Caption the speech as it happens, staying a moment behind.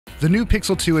The new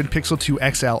Pixel 2 and Pixel 2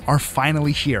 XL are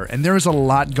finally here, and there is a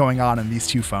lot going on in these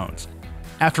two phones.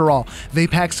 After all, they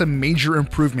pack some major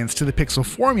improvements to the Pixel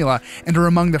formula and are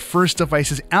among the first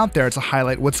devices out there to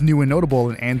highlight what's new and notable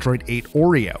in Android 8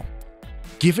 Oreo.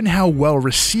 Given how well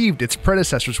received its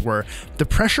predecessors were, the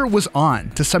pressure was on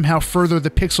to somehow further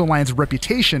the Pixel line's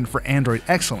reputation for Android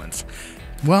excellence.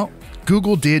 Well,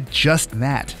 Google did just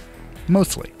that.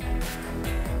 Mostly.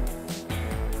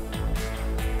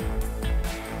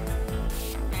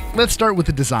 Let's start with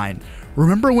the design.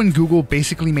 Remember when Google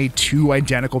basically made two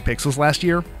identical Pixels last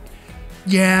year?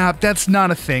 Yeah, that's not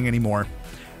a thing anymore.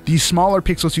 The smaller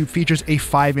Pixel 2 features a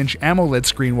 5-inch AMOLED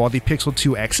screen, while the Pixel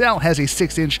 2 XL has a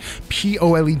 6-inch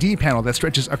POLED panel that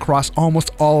stretches across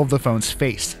almost all of the phone's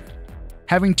face.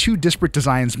 Having two disparate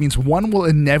designs means one will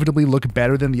inevitably look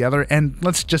better than the other, and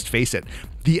let's just face it,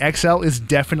 the XL is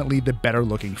definitely the better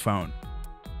looking phone.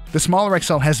 The smaller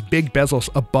XL has big bezels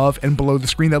above and below the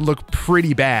screen that look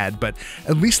pretty bad, but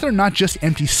at least they're not just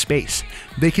empty space.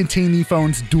 They contain the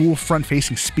phone's dual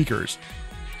front-facing speakers.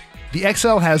 The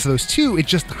XL has those too, it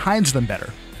just hides them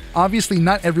better. Obviously,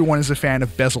 not everyone is a fan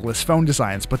of bezel-less phone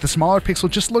designs, but the smaller Pixel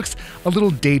just looks a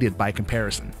little dated by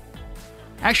comparison.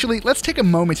 Actually, let's take a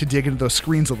moment to dig into those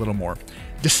screens a little more.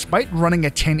 Despite running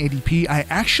at 1080p, I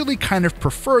actually kind of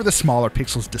prefer the smaller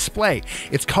Pixel's display.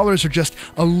 Its colors are just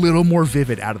a little more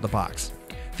vivid out of the box.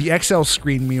 The XL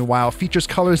screen, meanwhile, features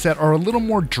colors that are a little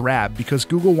more drab because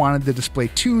Google wanted the display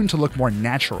tune to look more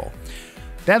natural.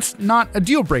 That's not a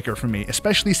deal breaker for me,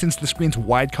 especially since the screen's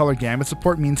wide color gamut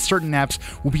support means certain apps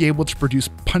will be able to produce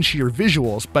punchier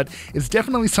visuals, but it's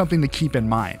definitely something to keep in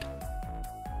mind.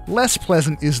 Less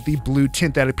pleasant is the blue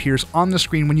tint that appears on the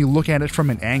screen when you look at it from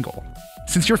an angle.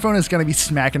 Since your phone is going to be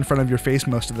smack in front of your face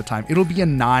most of the time, it'll be a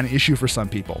non-issue for some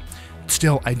people.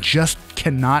 Still, I just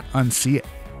cannot unsee it.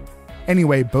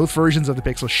 Anyway, both versions of the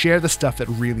Pixel share the stuff that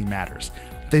really matters.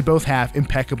 They both have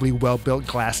impeccably well-built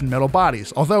glass and metal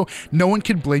bodies, although no one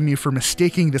can blame you for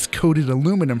mistaking this coated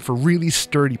aluminum for really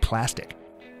sturdy plastic.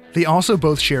 They also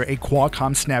both share a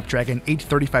Qualcomm Snapdragon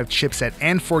 835 chipset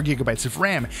and 4GB of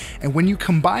RAM, and when you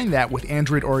combine that with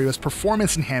Android Oreo's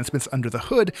performance enhancements under the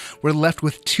hood, we're left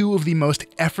with two of the most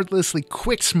effortlessly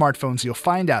quick smartphones you'll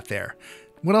find out there.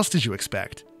 What else did you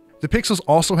expect? The Pixels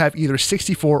also have either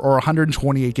 64 or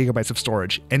 128GB of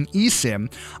storage, an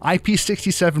eSIM,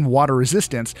 IP67 water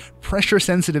resistance,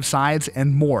 pressure-sensitive sides,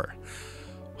 and more.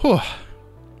 Whew.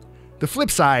 The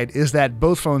flip side is that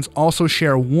both phones also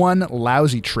share one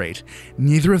lousy trait.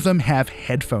 Neither of them have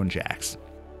headphone jacks.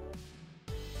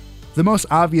 The most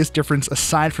obvious difference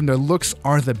aside from their looks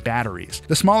are the batteries.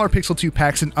 The smaller Pixel 2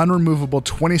 packs an unremovable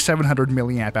 2700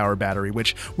 mAh battery,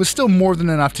 which was still more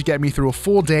than enough to get me through a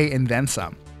full day and then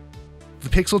some. The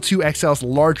Pixel 2 XL's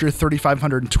larger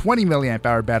 3520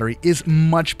 mAh battery is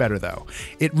much better though.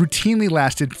 It routinely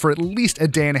lasted for at least a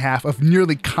day and a half of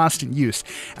nearly constant use,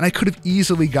 and I could have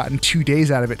easily gotten 2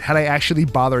 days out of it had I actually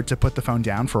bothered to put the phone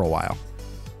down for a while.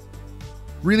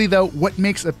 Really though, what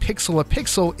makes a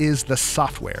Pixel is the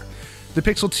software. The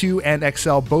Pixel 2 and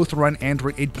XL both run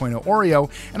Android 8.0 Oreo,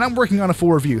 and I'm working on a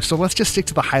full review, so let's just stick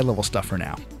to the high-level stuff for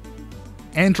now.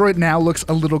 Android now looks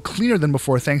a little cleaner than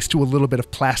before thanks to a little bit of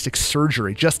plastic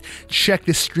surgery. Just check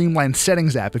this streamlined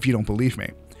settings app if you don't believe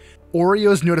me.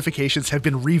 Oreo's notifications have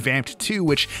been revamped too,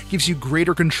 which gives you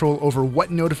greater control over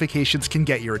what notifications can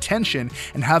get your attention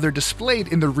and how they're displayed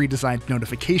in the redesigned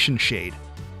notification shade.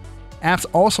 Apps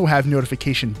also have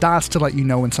notification dots to let you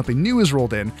know when something new is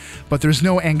rolled in, but there's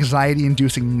no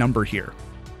anxiety-inducing number here.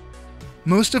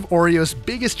 Most of Oreo's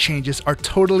biggest changes are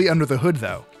totally under the hood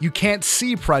though. You can't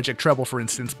see Project Treble for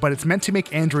instance, but it's meant to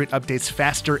make Android updates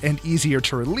faster and easier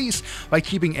to release by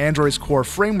keeping Android's core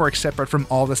framework separate from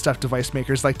all the stuff device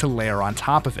makers like to layer on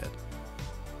top of it.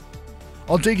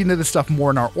 I'll dig into this stuff more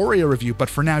in our Oreo review, but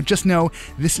for now just know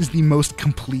this is the most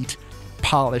complete,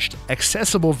 polished,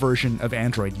 accessible version of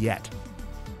Android yet.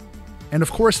 And of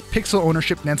course, Pixel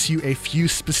ownership nets you a few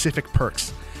specific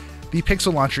perks. The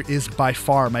Pixel Launcher is by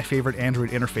far my favorite Android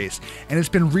interface, and it's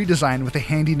been redesigned with a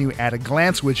handy new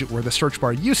Add-a-Glance widget where the search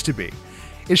bar used to be.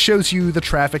 It shows you the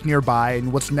traffic nearby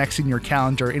and what's next in your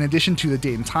calendar in addition to the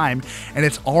date and time, and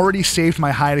it's already saved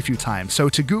my hide a few times, so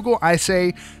to Google I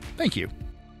say, thank you.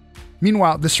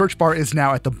 Meanwhile, the search bar is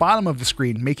now at the bottom of the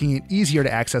screen, making it easier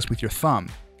to access with your thumb.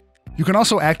 You can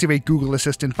also activate Google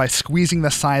Assistant by squeezing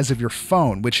the size of your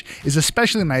phone, which is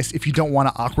especially nice if you don't want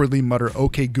to awkwardly mutter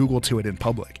OK Google to it in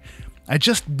public. I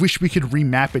just wish we could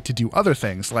remap it to do other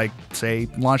things, like, say,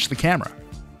 launch the camera.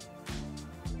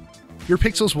 Your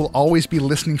Pixels will always be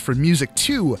listening for music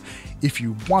too, if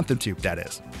you want them to, that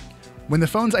is. When the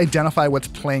phones identify what's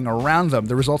playing around them,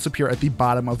 the results appear at the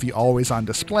bottom of the always-on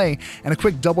display, and a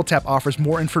quick double tap offers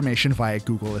more information via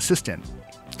Google Assistant.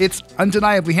 It's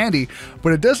undeniably handy,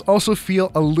 but it does also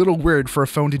feel a little weird for a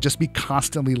phone to just be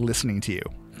constantly listening to you.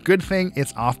 Good thing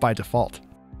it's off by default.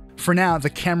 For now, the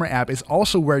camera app is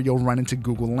also where you'll run into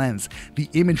Google Lens, the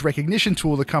image recognition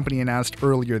tool the company announced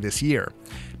earlier this year.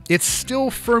 It's still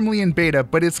firmly in beta,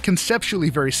 but it's conceptually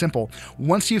very simple.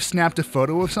 Once you've snapped a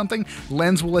photo of something,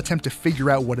 Lens will attempt to figure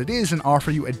out what it is and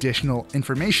offer you additional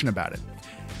information about it.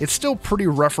 It's still pretty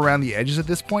rough around the edges at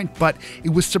this point, but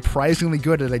it was surprisingly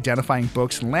good at identifying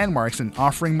books and landmarks and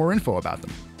offering more info about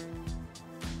them.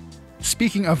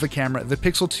 Speaking of the camera, the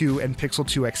Pixel 2 and Pixel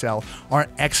 2 XL are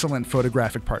excellent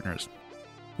photographic partners.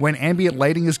 When ambient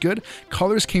lighting is good,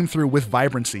 colors came through with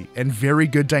vibrancy and very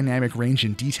good dynamic range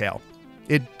and detail.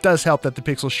 It does help that the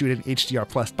Pixels shoot in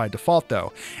HDR+ by default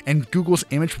though, and Google's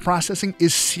image processing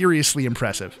is seriously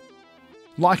impressive.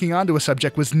 Locking onto a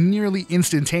subject was nearly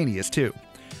instantaneous too.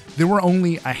 There were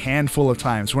only a handful of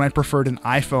times when I preferred an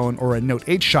iPhone or a Note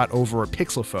 8 shot over a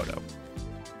Pixel photo.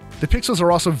 The Pixels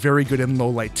are also very good in low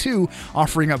light too,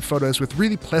 offering up photos with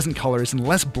really pleasant colors and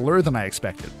less blur than I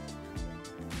expected.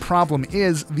 Problem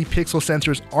is, the Pixel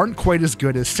sensors aren't quite as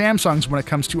good as Samsung's when it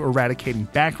comes to eradicating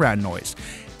background noise.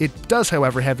 It does,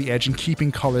 however, have the edge in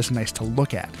keeping colors nice to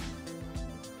look at.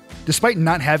 Despite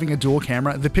not having a dual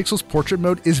camera, the Pixel's portrait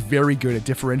mode is very good at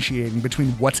differentiating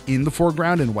between what's in the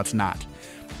foreground and what's not.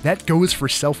 That goes for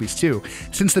selfies too.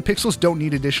 Since the Pixels don't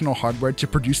need additional hardware to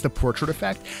produce the portrait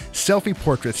effect, selfie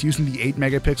portraits using the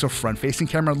 8-megapixel front-facing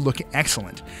camera look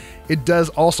excellent. It does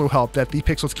also help that the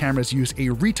Pixel's cameras use a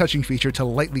retouching feature to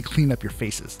lightly clean up your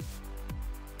faces.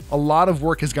 A lot of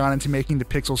work has gone into making the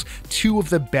Pixels two of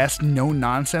the best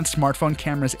no-nonsense smartphone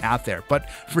cameras out there, but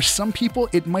for some people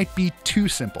it might be too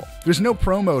simple. There's no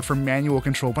pro mode for manual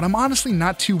control, but I'm honestly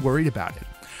not too worried about it.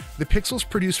 The Pixels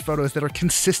produce photos that are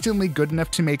consistently good enough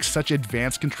to make such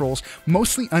advanced controls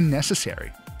mostly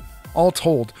unnecessary. All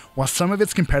told, while some of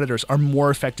its competitors are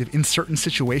more effective in certain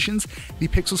situations, the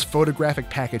Pixel's photographic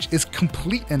package is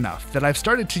complete enough that I've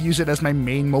started to use it as my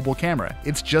main mobile camera.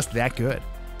 It's just that good.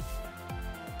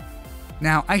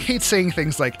 Now, I hate saying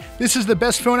things like, this is the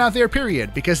best phone out there,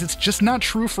 period, because it's just not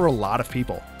true for a lot of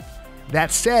people.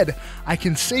 That said, I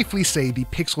can safely say the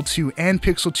Pixel 2 and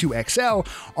Pixel 2 XL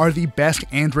are the best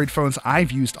Android phones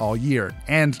I've used all year,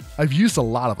 and I've used a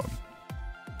lot of them.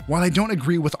 While I don't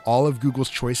agree with all of Google's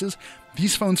choices,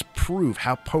 these phones prove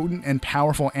how potent and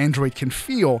powerful Android can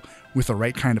feel with the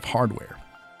right kind of hardware.